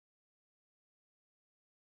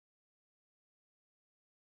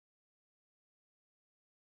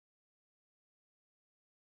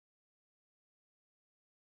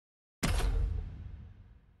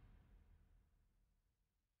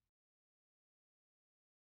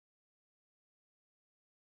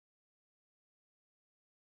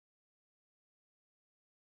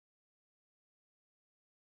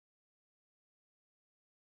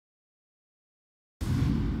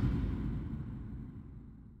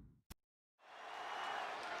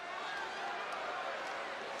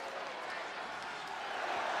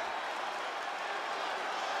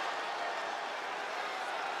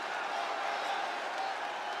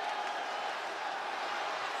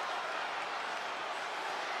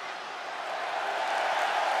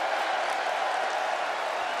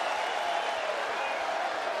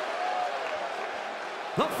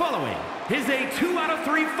The following is a 2 out of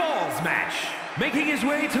 3 falls match. Making his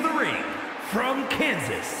way to the ring from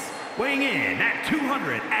Kansas, weighing in at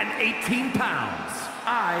 218 pounds,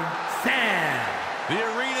 Ihsahn. The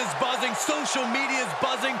arena's buzzing, social media's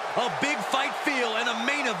buzzing, a big fight feel and a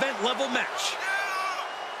main event level match.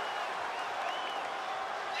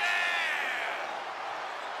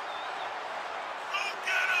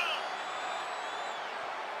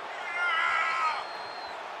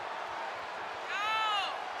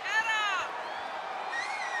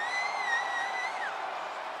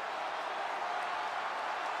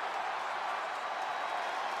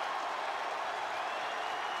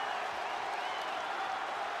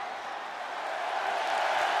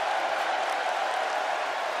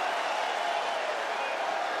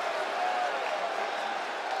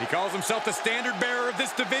 He calls himself the standard bearer of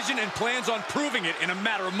this division and plans on proving it in a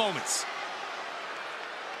matter of moments.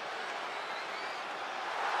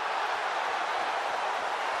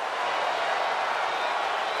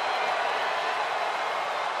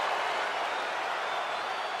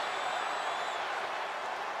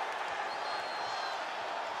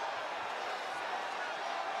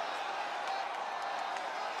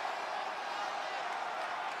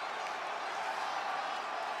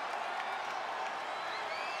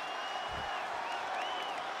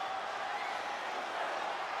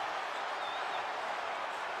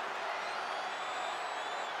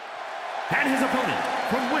 And his opponent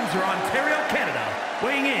from Windsor, Ontario, Canada,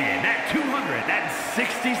 weighing in at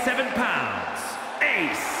 267 pounds,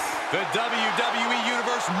 Ace. The WWE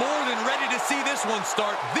Universe more than ready to see this one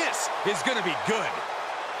start. This is going to be good.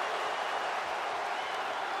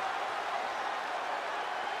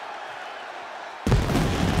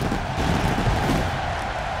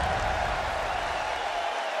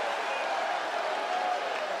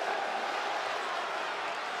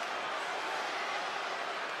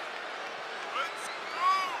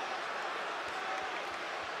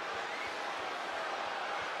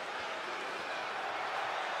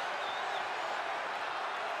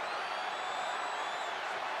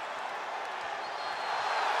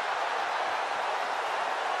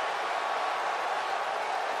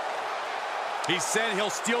 He said he'll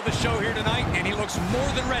steal the show here tonight, and he looks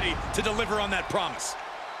more than ready to deliver on that promise.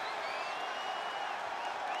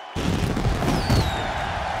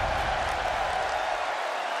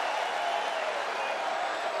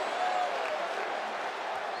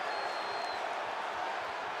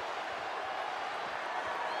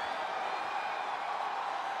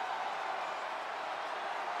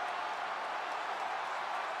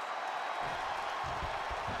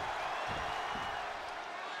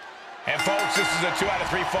 And folks, this is a 2 out of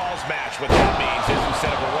 3 falls match. What that means is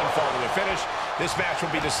instead of a 1 fall to the finish, this match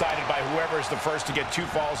will be decided by whoever is the first to get 2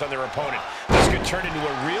 falls on their opponent. This could turn into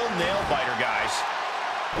a real nail-biter, guys.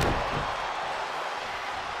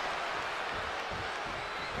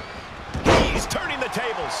 He's turning the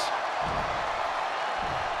tables.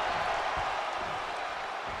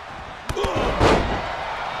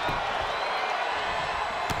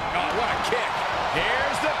 Oh, what a kick.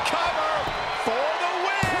 Here's the cover for the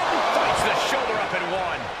win. Fights the shoulder up and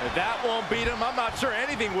one. If that won't beat him, I'm not sure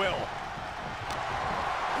anything will.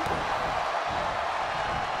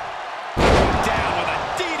 Down with a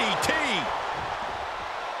DDT.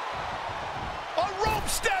 A rope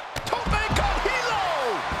step. Tope con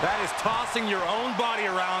hilo. That is tossing your own body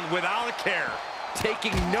around without a care,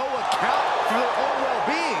 taking no account for their own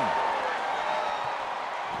well-being.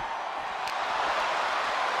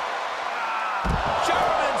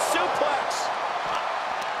 German suplex.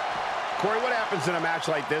 Corey, what happens in a match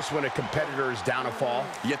like this when a competitor is down a fall?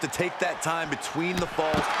 You have to take that time between the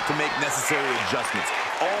falls to make necessary adjustments.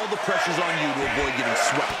 All the pressure's on you to avoid getting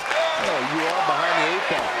swept. Oh, you are behind the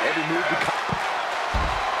 8 ball. Every move becomes...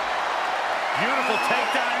 Beautiful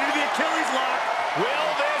takedown into the Achilles lock. Will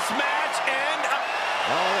this match end up?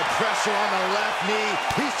 Oh, the pressure on the left knee.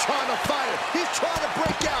 He's trying to fight it. He's trying to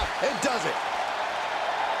break out and does it.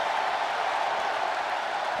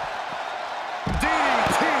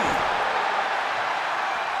 DDT.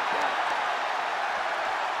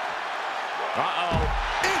 Uh-oh.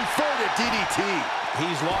 Inverted DDT.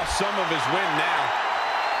 He's lost some of his wind now.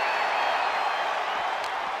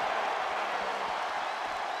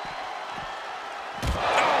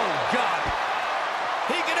 Oh, God.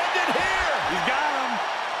 He can end it here. He's got him.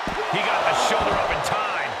 He got the shoulder up in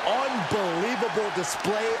time. Unbelievable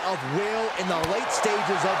display of will in the late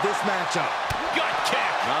stages of this matchup. Gut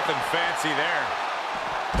kick. Nothing fancy there.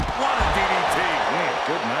 What a DDT. Man,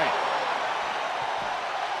 good night.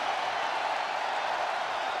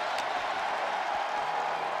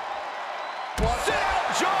 Sit out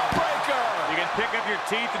jawbreaker. You can pick up your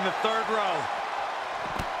teeth in the 3rd row.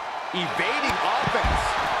 evading offense.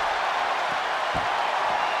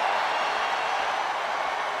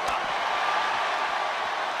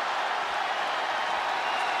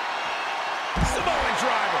 Samoan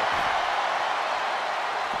driver.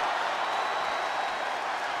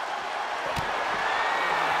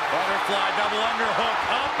 Butterfly double underhook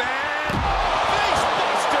up and face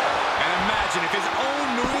buster. And imagine if his own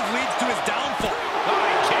move leads to his downfall. Oh,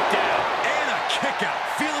 he kicked out. And a kick out.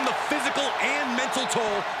 Feeling the physical and mental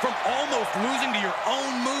toll from almost losing to your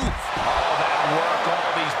own move. All that work,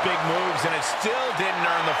 all these big moves, and it still didn't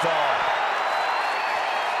earn the fall.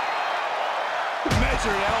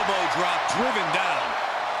 Measured elbow drop driven down.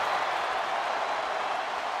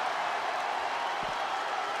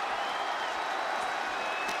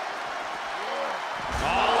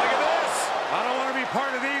 Oh, look at this. I don't want to be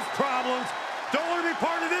part of these problems. Don't want to be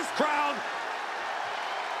part of this crowd.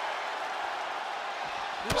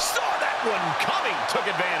 Saw that one coming, took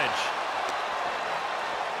advantage.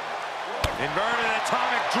 Inverted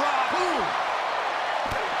atomic drop. Boom.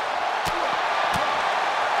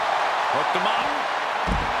 Hooked him up.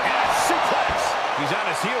 And a suplex. He's on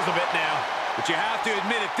his heels a bit now. But you have to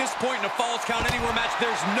admit, at this point in a Falls Count Anywhere match,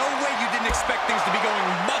 there's no way you didn't expect things to be going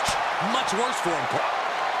much worse for him.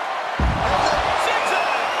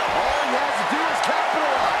 Zigzag! All he has to do is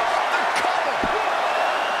capitalize. They're coming.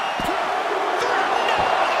 Two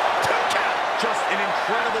count. Just an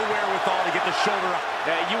incredible wherewithal to get the shoulder up.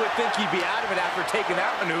 You would think he'd be out of it after taking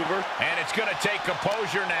that maneuver. And it's going to take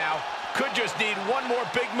composure now. Could just need one more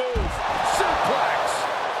big move. Suplex.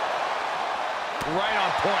 Right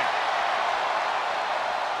on point.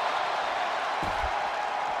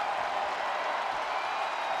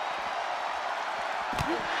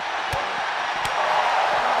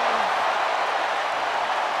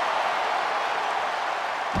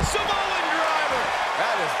 Samoan driver.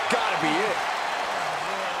 That has got to be it.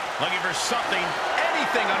 Looking for something,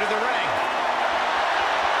 anything under the ring.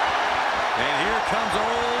 And here comes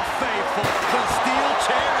Old Faithful. The steel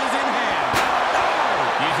chair is in hand.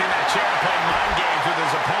 Using that chair to play mind games with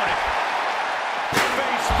his opponent.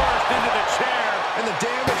 Face first into the chair. And the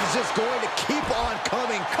damage is just going to keep on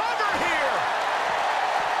coming. Cover here.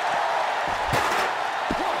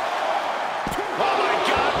 Oh my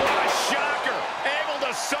God, what a shocker. Able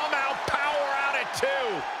to somehow power out at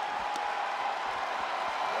two.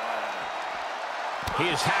 He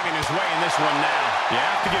is having his way in this one now. You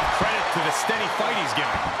have to give credit to the steady fight he's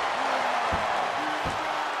giving.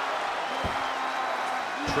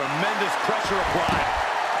 Tremendous pressure applied.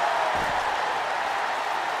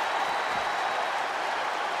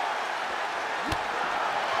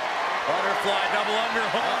 Butterfly double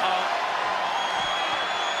underhook.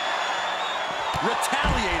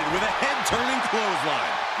 Retaliated with a head-turning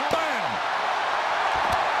clothesline. Bam!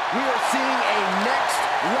 We are seeing a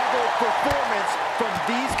next-level performance from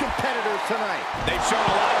these competitors tonight. They've shown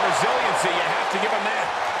a lot of resiliency. You have to give them that.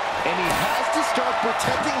 And he has to start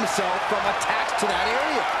protecting himself from attacks to that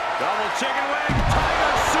area. Double chicken wing,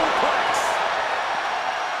 tiger suplex.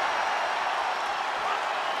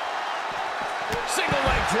 Single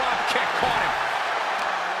leg drop kick caught him.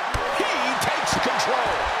 He takes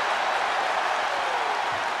control.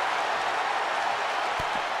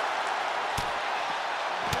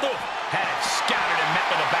 Ooh, had it scouted and met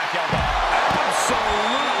with a back elbow.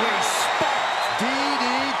 Absolutely spiked.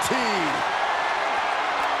 DDT.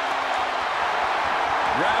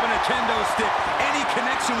 Grabbing a kendo stick. Any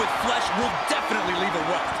connection with flesh will definitely leave a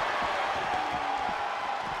welt.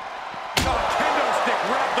 A kendo stick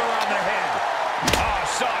wrapped around the head. Oh,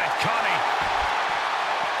 saw it coming.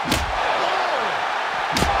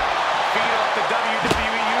 Feed off the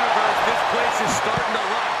WWE Universe. This place is starting to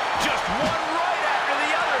rock. Just one right after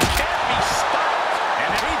the other. Can't be stopped.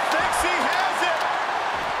 And he thinks he has it.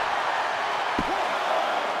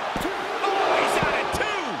 Oh, he's out at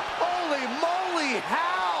two. Holy moly,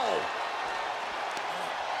 how?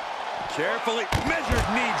 Carefully measured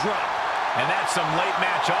knee drop. And that's some late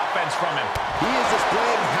match offense from him. He is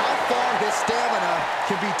displaying how far his stamina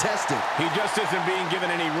can be tested. He just isn't being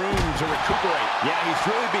given any room to recuperate. Yeah, he's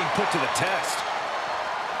really being put to the test.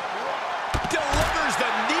 Delivers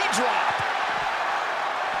the knee drop.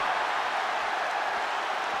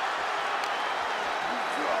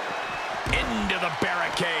 Into the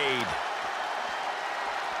barricade.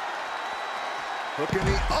 Hooking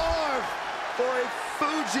the arm for a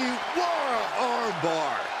Fujiwara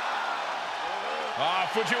armbar.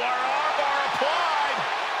 Fujiwara armbar applied.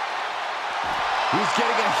 He's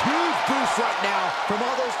getting a huge boost right now from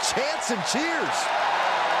all those chants and cheers.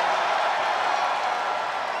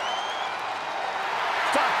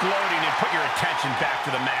 Stop gloating and put your attention back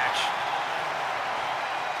to the match.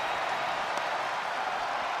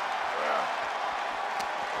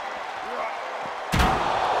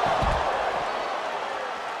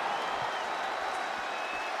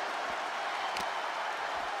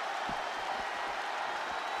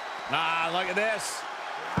 Look at this.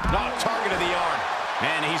 Not target of the arm.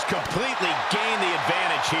 And he's completely gained the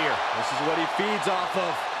advantage here. This is what he feeds off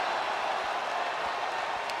of.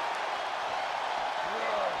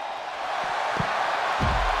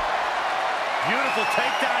 Beautiful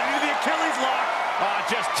takedown into the Achilles lock. Oh,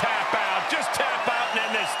 just tap out and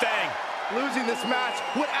end this thing. Losing this match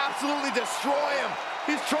would absolutely destroy him.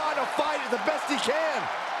 He's trying to fight it the best he can.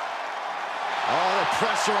 Oh, the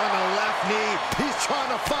pressure on the left knee. He's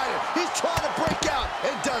trying to fight it. He's trying to break out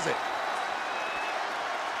and does it.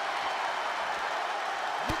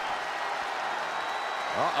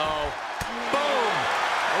 Uh-oh. Boom!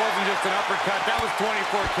 That wasn't just an uppercut. That was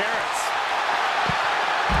 24 carats.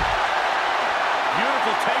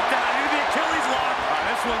 Beautiful takedown into the Achilles lock.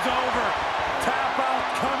 This one's over. Tap out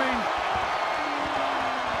coming.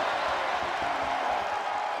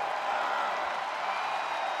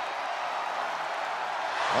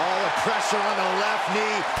 Oh, the pressure on the left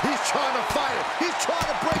knee. He's trying to fight it. He's trying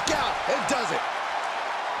to break out and does it.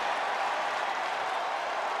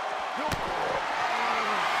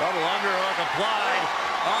 Double underhook applied.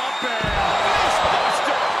 Up and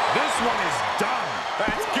facebuster. This one is done.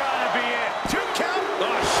 That's gotta be it. 2 count.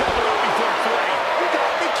 Oh, shoulder up before 3. You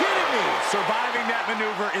gotta be kidding me. Surviving that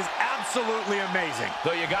maneuver is absolutely amazing.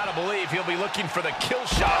 Though you gotta believe he'll be looking for the kill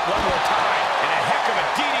shot one more time. And a heck of a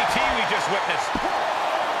DDT we just witnessed.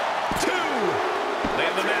 2. They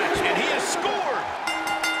have the match, and he has scored.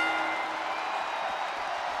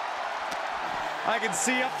 I can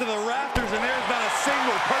see up to the rafters, and there's not a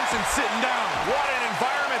single person sitting down. What an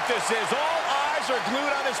environment this is. All eyes are glued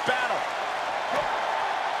on this battle.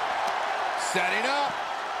 Setting up.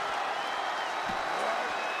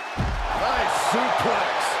 Nice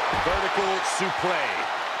suplex. Vertical suplex.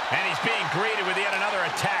 And he's being greeted with yet another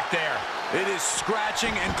attack there. It is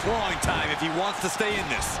scratching and clawing time if he wants to stay in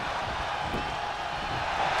this.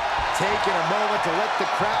 Taking a moment to let the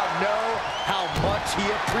crowd know how much he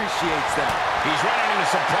appreciates them. He's running into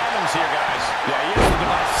some problems here, guys. Yeah, he has to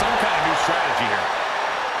devise some kind of new strategy here.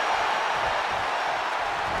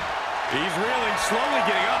 He's reeling, slowly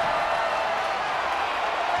getting up.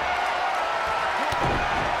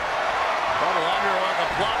 Double underhook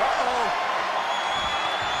applied. Uh-oh.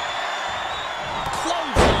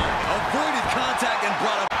 Clothesline. Avoided contact and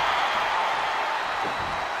brought up.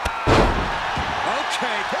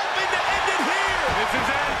 Okay, hoping to end it here. This is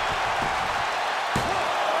it.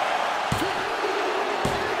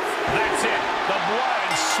 That's it. The blood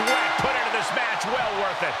and sweat put into this match. Well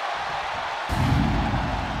worth it.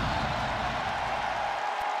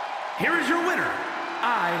 Here is your winner,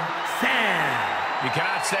 Ihsahn. You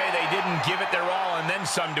cannot say they didn't give it their all and then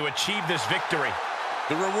some to achieve this victory.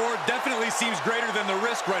 The reward definitely seems greater than the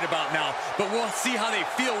risk right about now, but we'll see how they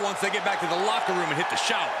feel once they get back to the locker room and hit the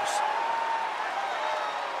showers.